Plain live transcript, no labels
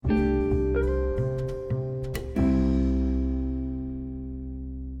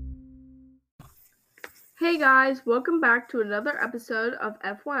guys, welcome back to another episode of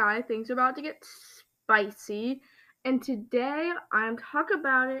FYI. Things are about to get spicy, and today I'm talking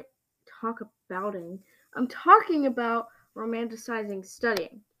about romanticizing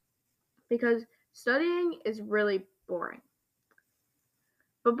studying because studying is really boring.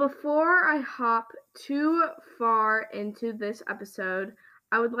 But before I hop too far into this episode,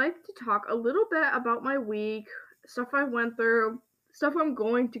 I would like to talk a little bit about my week, stuff I went through, stuff I'm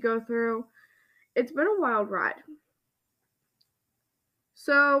going to go through. It's been a wild ride.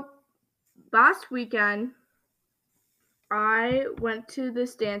 So, last weekend, I went to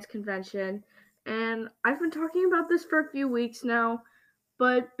this dance convention, and I've been talking about this for a few weeks now,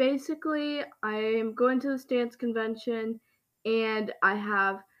 but basically, I'm going to this dance convention, and I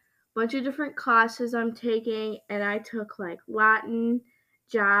have a bunch of different classes I'm taking, and I took like Latin,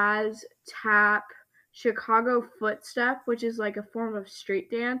 jazz, tap, Chicago footstep, which is like a form of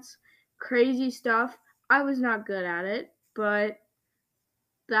street dance, crazy stuff. I was not good at it, but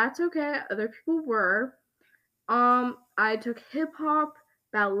that's okay. Other people were. I took hip hop,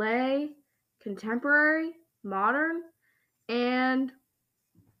 ballet, contemporary, modern, and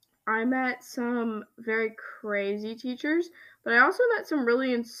I met some very crazy teachers, but I also met some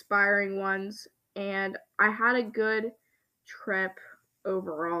really inspiring ones, and I had a good trip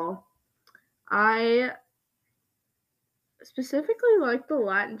overall. I specifically liked the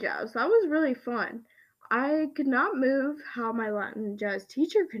Latin jazz. That was really fun. I could not move how my Latin jazz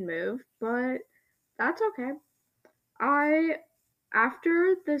teacher could move, but that's okay.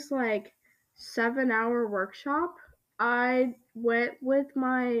 After this like 7-hour workshop, I went with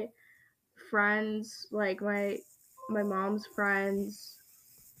my friends, like my mom's friends,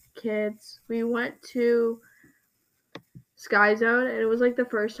 kids. We went to Sky Zone, and it was like the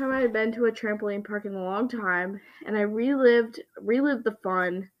first time I had been to a trampoline park in a long time, and I relived the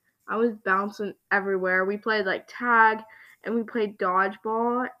fun. I was bouncing everywhere. We played like tag and we played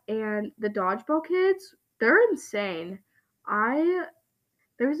dodgeball, and the dodgeball kids, they're insane. I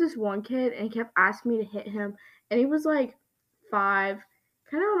There was this one kid, and he kept asking me to hit him, and he was like 5.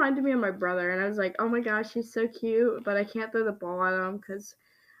 Kind of reminded me of my brother, and I was like, oh my gosh, he's so cute, but I can't throw the ball at him because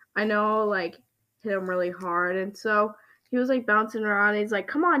I know like hit him really hard. And so he was like bouncing around, and he's like,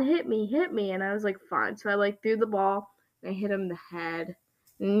 come on, hit me, and I was like, fine. So I like threw the ball and I hit him in the head,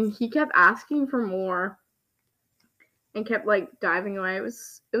 and he kept asking for more and kept like diving away. It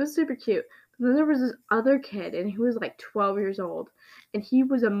was super cute. But then there was this other kid, and he was like 12 years old, and he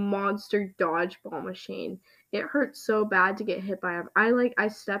was a monster dodgeball machine. It hurt so bad to get hit by him. I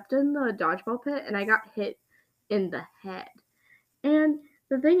stepped in the dodgeball pit and I got hit in the head. And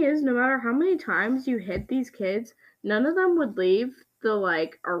the thing is, no matter how many times you hit these kids, none of them would leave the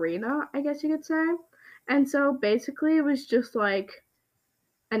like arena, I guess you could say. And so basically it was just like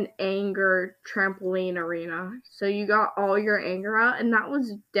an anger trampoline arena. So you got all your anger out, and that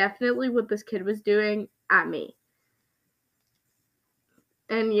was definitely what this kid was doing at me.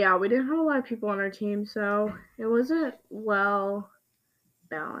 And yeah, we didn't have a lot of people on our team, so it wasn't well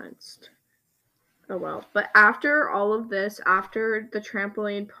balanced. Oh well. But after all of this, after the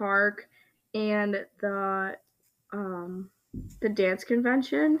trampoline park and the dance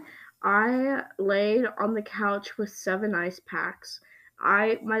convention, I laid on the couch with 7 ice packs.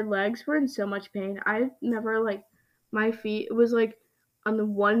 My legs were in so much pain. I never like my feet, it was like on the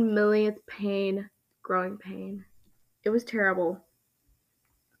 1 millionth pain, growing pain. It was terrible.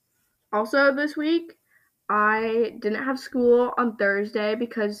 Also this week, I didn't have school on Thursday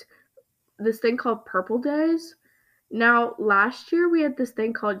because this thing called Purple Days. Now, last year we had this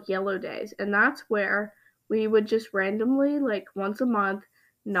thing called Yellow Days, and that's where we would just randomly, like once a month,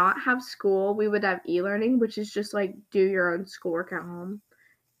 not have school. We would have e-learning, which is just like do your own schoolwork at home.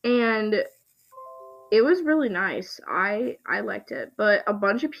 And it was really nice. I liked it, but a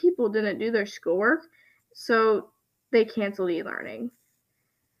bunch of people didn't do their schoolwork, so they canceled e-learning.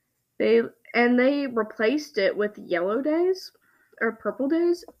 They replaced it with Yellow Days or Purple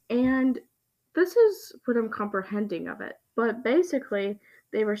Days, and this is what I'm comprehending of it. But basically,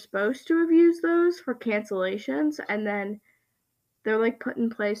 they were supposed to have used those for cancellations, and then they're like put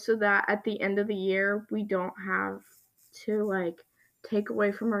in place so that at the end of the year we don't have to like take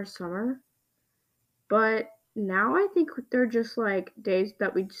away from our summer. But now I think they're just like days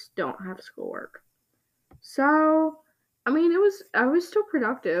that we just don't have schoolwork. So, I mean, I was still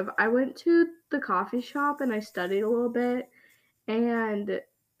productive. I went to the coffee shop and I studied a little bit, and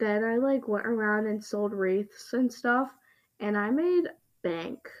then I like went around and sold wreaths and stuff, and I made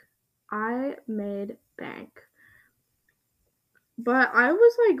bank. I made bank. But I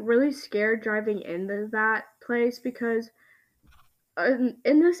was like really scared driving into that place because in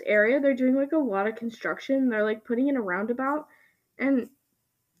this area, they're doing like a lot of construction. They're like putting in a roundabout, and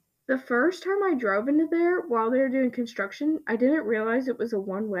the first time I drove into there while they were doing construction, I didn't realize it was a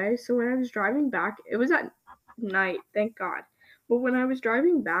one way. So when I was driving back, it was at night, thank God. But when I was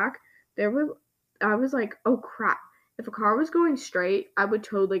driving back, I was like, oh crap. If a car was going straight, I would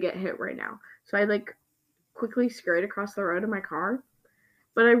totally get hit right now. So I like quickly scurried across the road in my car.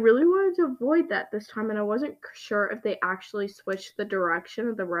 But I really wanted to avoid that this time, and I wasn't sure if they actually switched the direction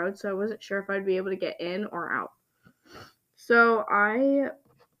of the road, so I wasn't sure if I'd be able to get in or out. So I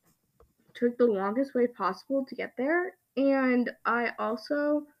took the longest way possible to get there, and I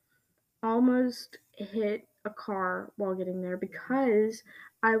also almost hit a car while getting there because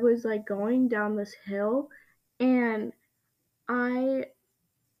I was like going down this hill, and I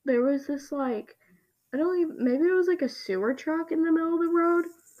there was this like I don't even maybe it was like a sewer truck in the middle of the road.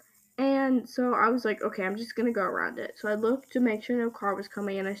 And so I was like, okay, I'm just gonna go around it. So I looked to make sure no car was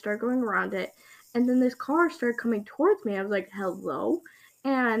coming, and I started going around it. And then this car started coming towards me. I was like, hello.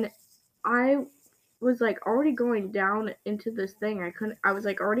 And I was like already going down into this thing. I was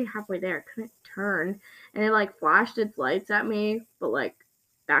like already halfway there. I couldn't turn. And it like flashed its lights at me, but like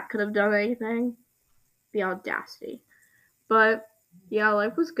that could have done anything. The audacity. But yeah,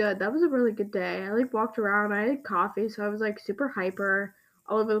 life was good. That was a really good day. I like walked around. I had coffee, so I was like super hyper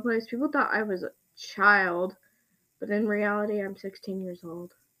all over the place. People thought I was a child, but in reality, I'm 16 years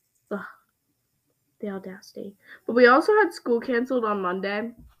old. Ugh, the audacity. But we also had school canceled on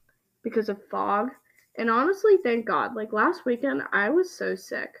Monday because of fog. And honestly, thank God. Like last weekend, I was so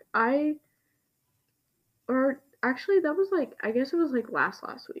sick. Or actually, that was like, I guess it was like last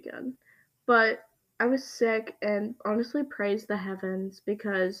weekend. But I was sick, and honestly, praise the heavens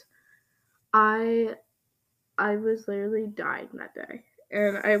because I I was literally dying that day.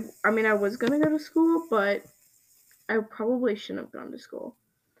 And I mean I was gonna go to school, but I probably shouldn't have gone to school.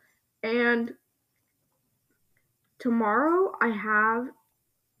 And tomorrow I have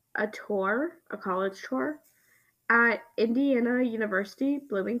a tour, a college tour at Indiana University,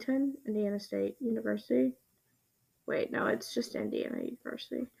 Bloomington, Indiana State University. Wait, no, it's just Indiana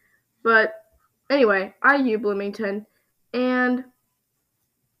University. But anyway, IU Bloomington, and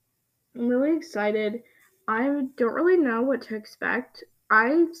I'm really excited. I don't really know what to expect.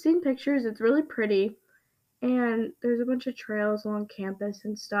 I've seen pictures, it's really pretty. And there's a bunch of trails along campus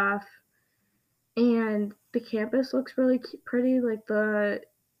and stuff. And the campus looks really pretty, like the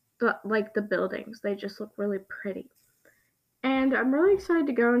buildings. They just look really pretty. And I'm really excited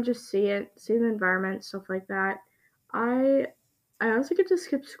to go and just see it, see the environment, stuff like that. I I also get to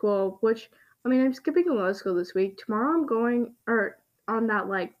skip school, which I mean I'm skipping a lot of school this week. Tomorrow I'm going or on that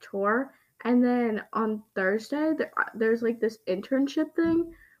like tour, and then on Thursday there's like this internship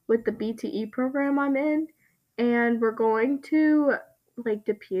thing with the BTE program I'm in, and we're going to like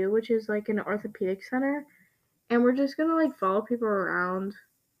Depew, which is like an orthopedic center, and we're just gonna like follow people around,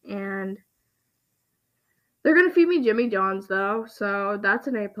 and they're gonna feed me Jimmy John's though, so that's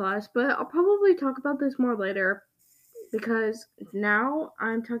an A plus. But I'll probably talk about this more later because now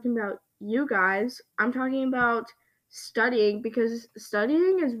I'm talking about you guys. I'm talking about studying because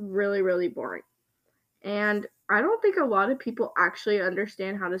studying is really, really boring. And I don't think a lot of people actually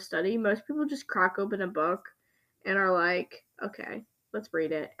understand how to study. Most people just crack open a book and are like, okay, let's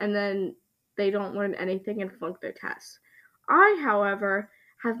read it. And then they don't learn anything and flunk their tests. I, however,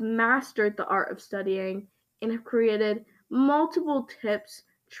 have mastered the art of studying and have created multiple tips,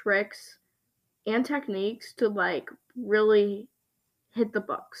 tricks, and techniques to like really hit the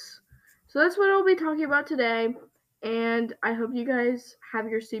books. So that's what I'll be talking about today. And I hope you guys have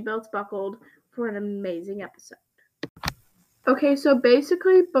your seatbelts buckled for an amazing episode. Okay, so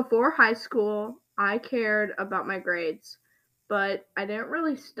basically, before high school, I cared about my grades, but I didn't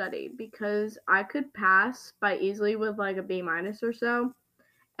really study because I could pass by easily with like a B minus or so,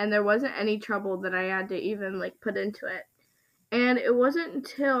 and there wasn't any trouble that I had to even like put into it. And it wasn't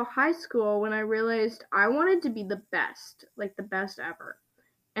until high school when I realized I wanted to be the best, like the best ever.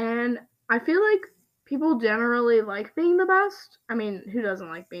 And I feel like people generally like being the best. I mean, who doesn't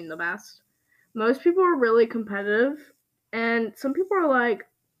like being the best? Most people are really competitive, and some people are like,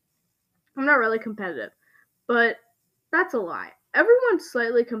 I'm not really competitive. But that's a lie. Everyone's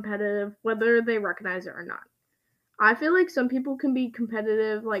slightly competitive, whether they recognize it or not. I feel like some people can be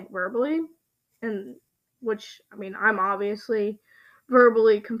competitive, like verbally, and which, I mean, I'm obviously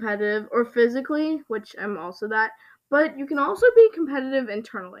verbally competitive, or physically, which I'm also that, but you can also be competitive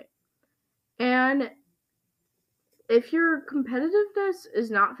internally. And if your competitiveness is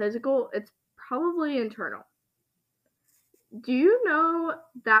not physical, it's probably internal. Do you know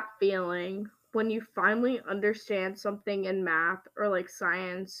that feeling when you finally understand something in math or like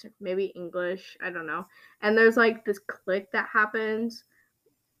science, maybe English, I don't know, and there's like this click that happens,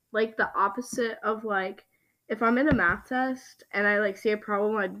 like the opposite of like if I'm in a math test and I like see a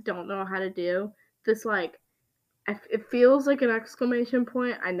problem I don't know how to do, this like it feels like an exclamation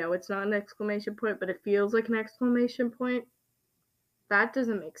point. I know it's not an exclamation point, but it feels like an exclamation point. That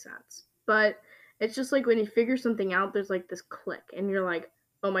doesn't make sense. But it's just like when you figure something out, there's like this click, and you're like,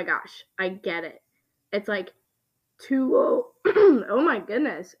 oh my gosh, I get it. It's like two little, oh my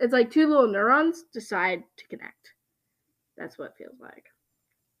goodness. It's like two little neurons decide to connect. That's what it feels like.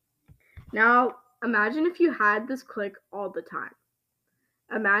 Now, imagine if you had this click all the time.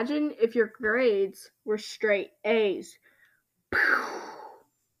 Imagine if your grades were straight A's.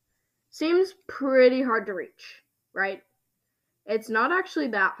 Seems pretty hard to reach, right? It's not actually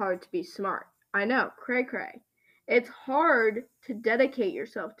that hard to be smart. I know, cray cray. It's hard to dedicate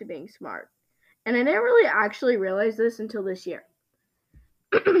yourself to being smart. And I didn't really actually realize this until this year.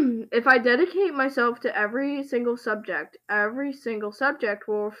 If I dedicate myself to every single subject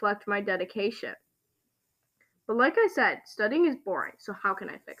will reflect my dedication. But like I said, studying is boring, so how can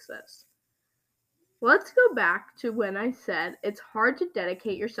I fix this? Let's go back to when I said it's hard to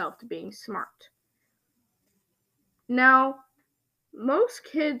dedicate yourself to being smart. Now, most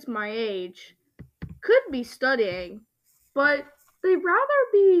kids my age could be studying, but they'd rather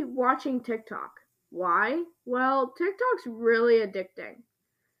be watching TikTok. Why? Well, TikTok's really addicting.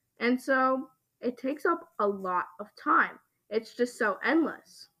 And so it takes up a lot of time. It's just so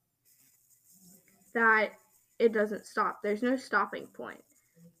endless that it doesn't stop. There's no stopping point.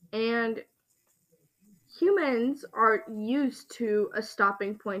 And humans are used to a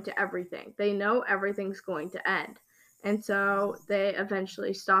stopping point to everything. They know everything's going to end. And so they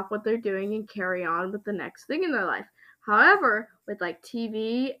eventually stop what they're doing and carry on with the next thing in their life. However, with like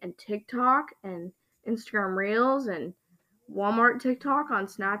TV and TikTok and Instagram Reels and Walmart TikTok on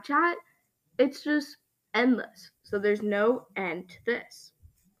Snapchat, it's just endless. So there's no end to this.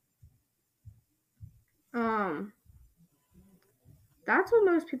 That's what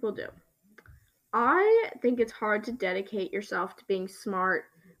most people do. I think it's hard to dedicate yourself to being smart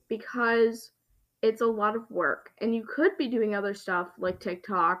because it's a lot of work and you could be doing other stuff like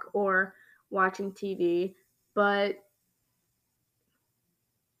TikTok or watching TV, but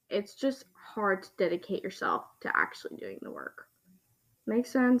it's just hard to dedicate yourself to actually doing the work. Make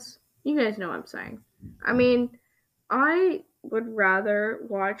sense? You guys know what I'm saying. I mean, I would rather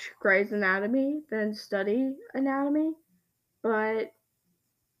watch Grey's Anatomy than study anatomy, but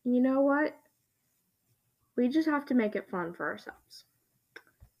you know what? We just have to make it fun for ourselves.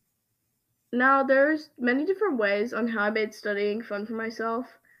 Now, there's many different ways on how I made studying fun for myself.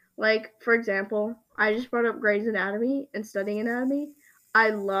 Like, for example, I just brought up Grey's Anatomy and studying anatomy. I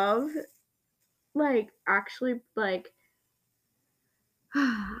love, I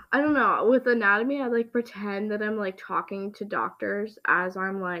don't know, with anatomy, I pretend that I'm talking to doctors as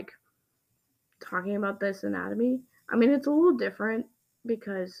I'm talking about this anatomy. I mean, it's a little different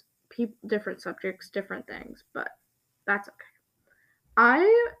because different subjects, different things, but that's okay.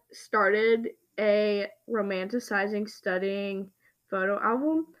 I started a romanticizing studying photo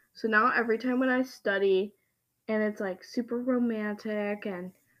album. So now every time when I study and it's super romantic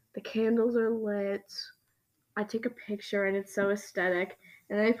and the candles are lit, I take a picture and it's so aesthetic.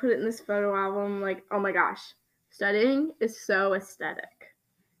 And then I put it in this photo album. Oh my gosh, studying is so aesthetic.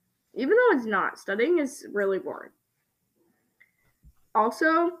 Even though it's not, studying is really boring.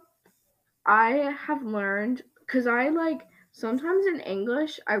 Also, I have learned, because sometimes in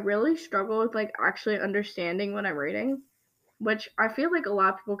English, I really struggle with actually understanding what I'm reading, which I feel like a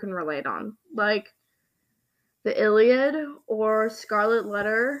lot of people can relate on. Like the Iliad or Scarlet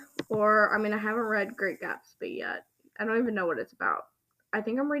Letter, or I haven't read Great Gatsby yet. I don't even know what it's about. I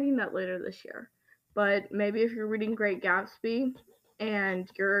think I'm reading that later this year. But maybe if you're reading Great Gatsby and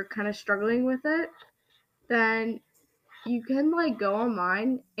you're kind of struggling with it, then you can go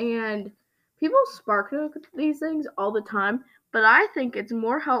online, and people spark note these things all the time, but I think it's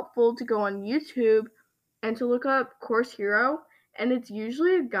more helpful to go on YouTube and to look up Course Hero, and it's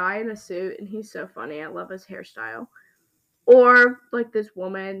usually a guy in a suit, and he's so funny. I love his hairstyle. Or this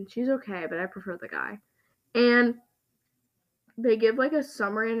woman, she's okay, but I prefer the guy. And they give a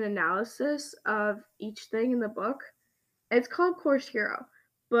summary and analysis of each thing in the book. It's called Course Hero,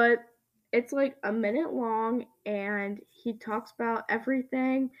 but it's a minute long and he talks about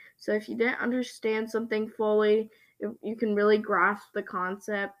everything. So if you didn't understand something fully, you can really grasp the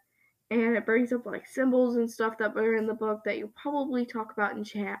concept. And it brings up symbols and stuff that were in the book that you'll probably talk about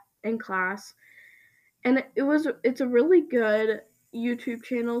in class. And it's a really good YouTube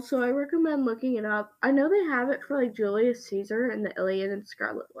channel, so I recommend looking it up. I know they have it for like Julius Caesar and the Iliad and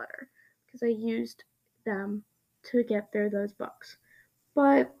Scarlet Letter because I used them to get through those books.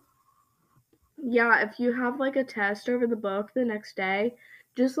 But yeah, if you have like a test over the book the next day,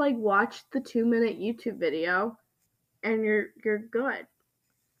 just like watch the 2-minute YouTube video and you're good.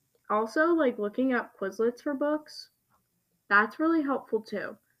 Also, like looking up Quizlets for books, that's really helpful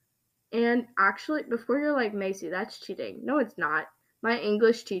too. And actually, before you're like, Macy, that's cheating. No, it's not. My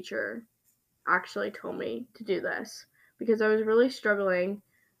English teacher actually told me to do this because I was really struggling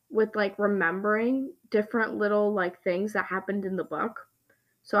with like remembering different little like things that happened in the book.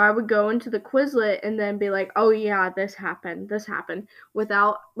 So I would go into the Quizlet and then be like, oh yeah, this happened,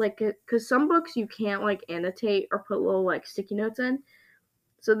 without like, because some books you can't like annotate or put little like sticky notes in.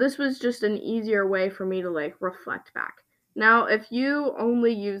 So this was just an easier way for me to like reflect back. Now, if you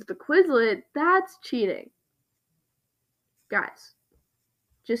only use the Quizlet, that's cheating. Guys,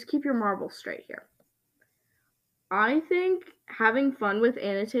 just keep your marbles straight here. I think having fun with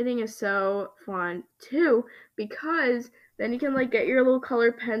annotating is so fun too because then you can like get your little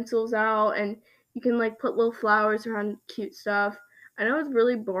colored pencils out and you can like put little flowers around cute stuff. I know it's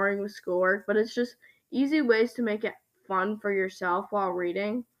really boring with schoolwork, but it's just easy ways to make it fun for yourself while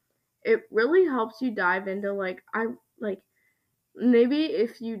reading. It really helps you dive into like maybe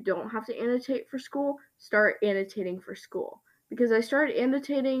if you don't have to annotate for school, start annotating for school. Because I started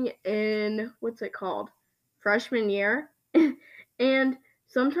annotating in, what's it called? Freshman year. And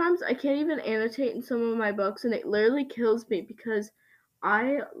sometimes I can't even annotate in some of my books, and it literally kills me because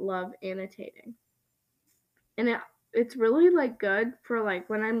I love annotating. And it's really like good for like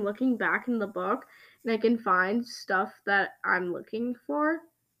when I'm looking back in the book and I can find stuff that I'm looking for.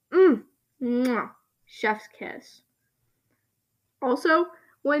 Mwah, chef's kiss. Also,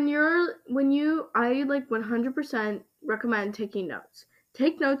 I like 100% recommend taking notes.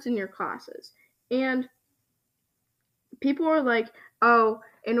 Take notes in your classes. And people are like, "Oh,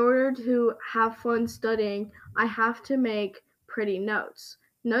 in order to have fun studying, I have to make pretty notes."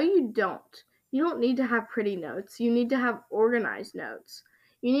 No, you don't. You don't need to have pretty notes. You need to have organized notes.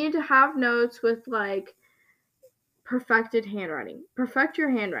 You need to have notes with like perfected handwriting. Perfect your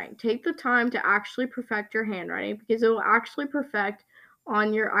handwriting. Take the time to actually perfect your handwriting because it will actually perfect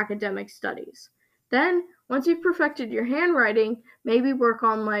on your academic studies. Then, once you've perfected your handwriting, maybe work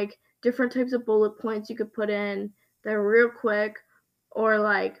on like different types of bullet points you could put in that are real quick, or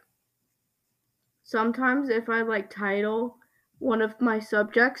like sometimes if I like title one of my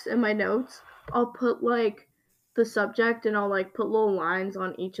subjects in my notes, I'll put like the subject and I'll like put little lines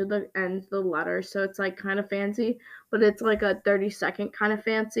on each of the ends of the letters so it's like kind of fancy, but it's like a 30-second kind of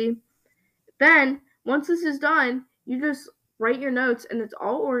fancy. Then, once this is done, you just write your notes and it's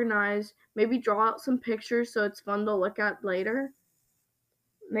all organized. Maybe draw out some pictures so it's fun to look at later.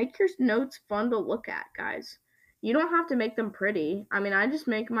 Make your notes fun to look at, guys. You don't have to make them pretty. I mean, I just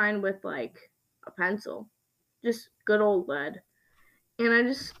make mine with like a pencil, just good old lead, and I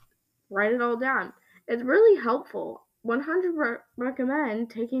just write it all down. It's really helpful. 100 recommend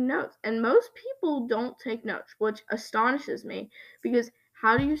taking notes, and most people don't take notes, which astonishes me because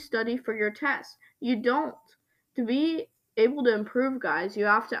how do you study for your test? You don't. To be able to improve, guys, you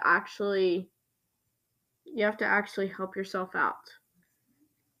have to actually help yourself out.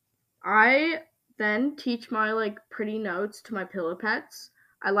 I then teach my like pretty notes to my pillow pets.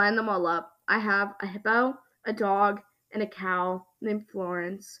 I line them all up. I have a hippo, a dog, and a cow named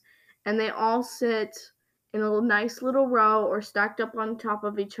Florence, and they all sit in a nice little row or stacked up on top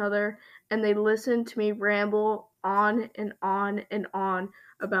of each other, and they listen to me ramble on and on and on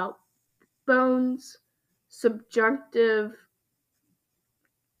about bones, subjunctive,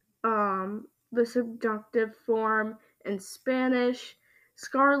 the subjunctive form in Spanish,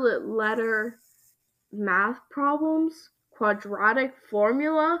 scarlet letter, math problems, quadratic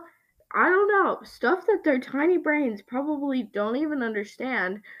formula. I don't know, stuff that their tiny brains probably don't even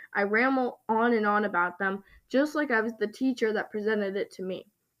understand. I ramble on and on about them, just like I was the teacher that presented it to me.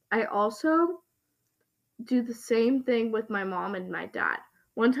 I also do the same thing with my mom and my dad.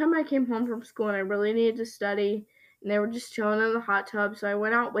 One time I came home from school and I really needed to study, and they were just chilling in the hot tub, so I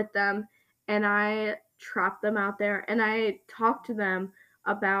went out with them and I trapped them out there and I talked to them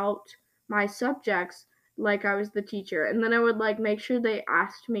about my subjects like I was the teacher. And then I would like make sure they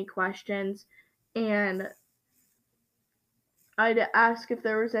asked me questions, and I'd ask if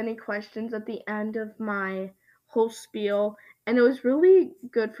there was any questions at the end of my whole spiel, and it was really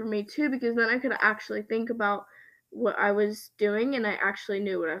good for me too because then I could actually think about what I was doing and I actually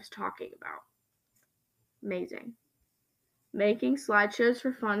knew what I was talking about. Amazing. Making slideshows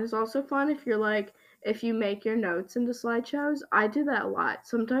for fun is also fun if you're like if you make your notes into slideshows. I do that a lot.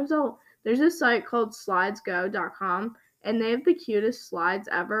 Sometimes there's a site called slidesgo.com, and they have the cutest slides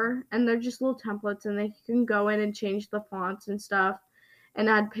ever, and they're just little templates, and they can go in and change the fonts and stuff and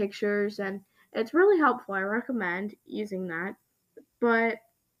add pictures, and it's really helpful. I recommend using that. But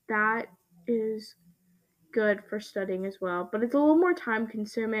that is good for studying as well, but it's a little more time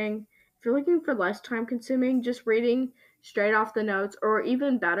consuming. If you're looking for less time consuming, just reading straight off the notes, or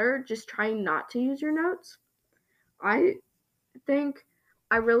even better, just trying not to use your notes. I think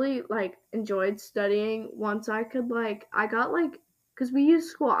I really enjoyed studying once I got because we use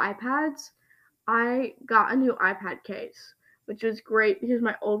school iPads. I got a new iPad case, which was great because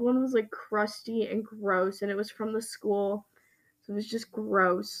my old one was crusty and gross, and it was from the school, so it was just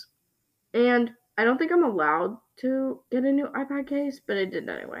gross. And I don't think I'm allowed to get a new iPad case, but I did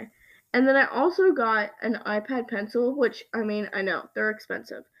anyway. And then I also got an iPad pencil, which, I mean, I know they're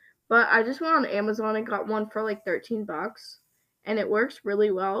expensive, but I just went on Amazon and got one for $13, and it works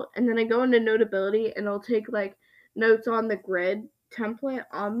really well. And then I go into Notability, and I'll take notes on the grid template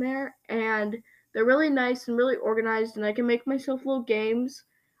on there, and they're really nice and really organized, and I can make myself little games.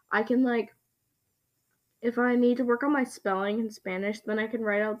 I can if I need to work on my spelling in Spanish, then I can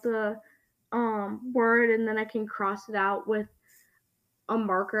write out the word, and then I can cross it out with a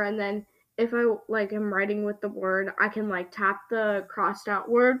marker, and then if I am writing with the word, I can tap the crossed out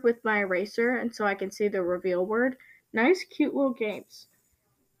word with my eraser, and so I can see the reveal word. Nice, cute little games.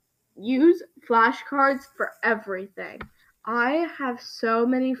 Use flashcards for everything. I have so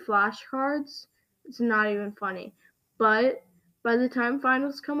many flashcards, it's not even funny. But by the time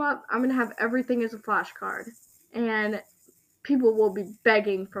finals come up, I'm gonna have everything as a flashcard, and people will be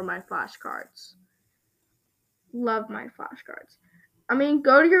begging for my flashcards. Love my flashcards. I mean,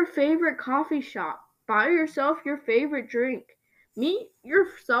 go to your favorite coffee shop. Buy yourself your favorite drink. Meet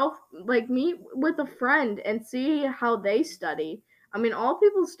with a friend and see how they study. I mean, all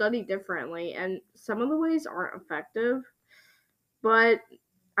people study differently, and some of the ways aren't effective. But,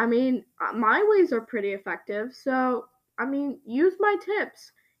 I mean, my ways are pretty effective. So, I mean, use my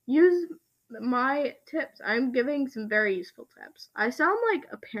tips. Use my tips. I'm giving some very useful tips. I sound like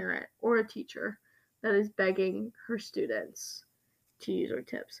a parent or a teacher that is begging her students to use our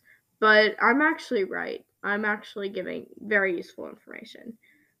tips. But I'm actually right. I'm actually giving very useful information.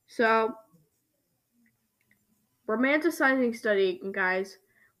 So, romanticizing studying, guys.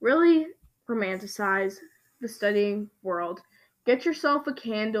 Really romanticize the studying world. Get yourself a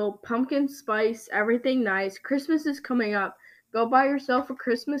candle, pumpkin spice, everything nice. Christmas is coming up. Go buy yourself a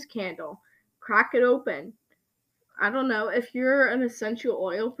Christmas candle. Crack it open. I don't know, if you're an essential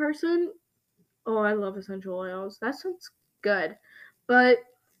oil person, oh, I love essential oils. That sounds good. But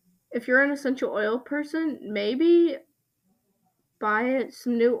if you're an essential oil person, maybe buy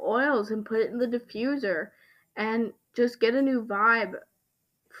some new oils and put it in the diffuser and just get a new vibe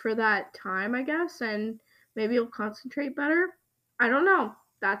for that time, I guess, and maybe you'll concentrate better. I don't know.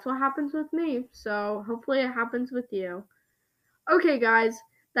 That's what happens with me, so hopefully it happens with you. Okay, guys,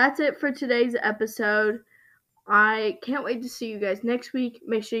 that's it for today's episode. I can't wait to see you guys next week.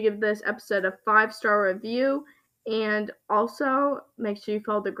 Make sure you give this episode a 5-star review. And also, make sure you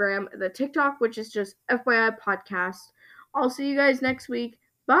follow the TikTok, which is just FYI Podcast. I'll see you guys next week.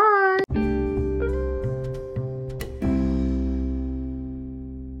 Bye!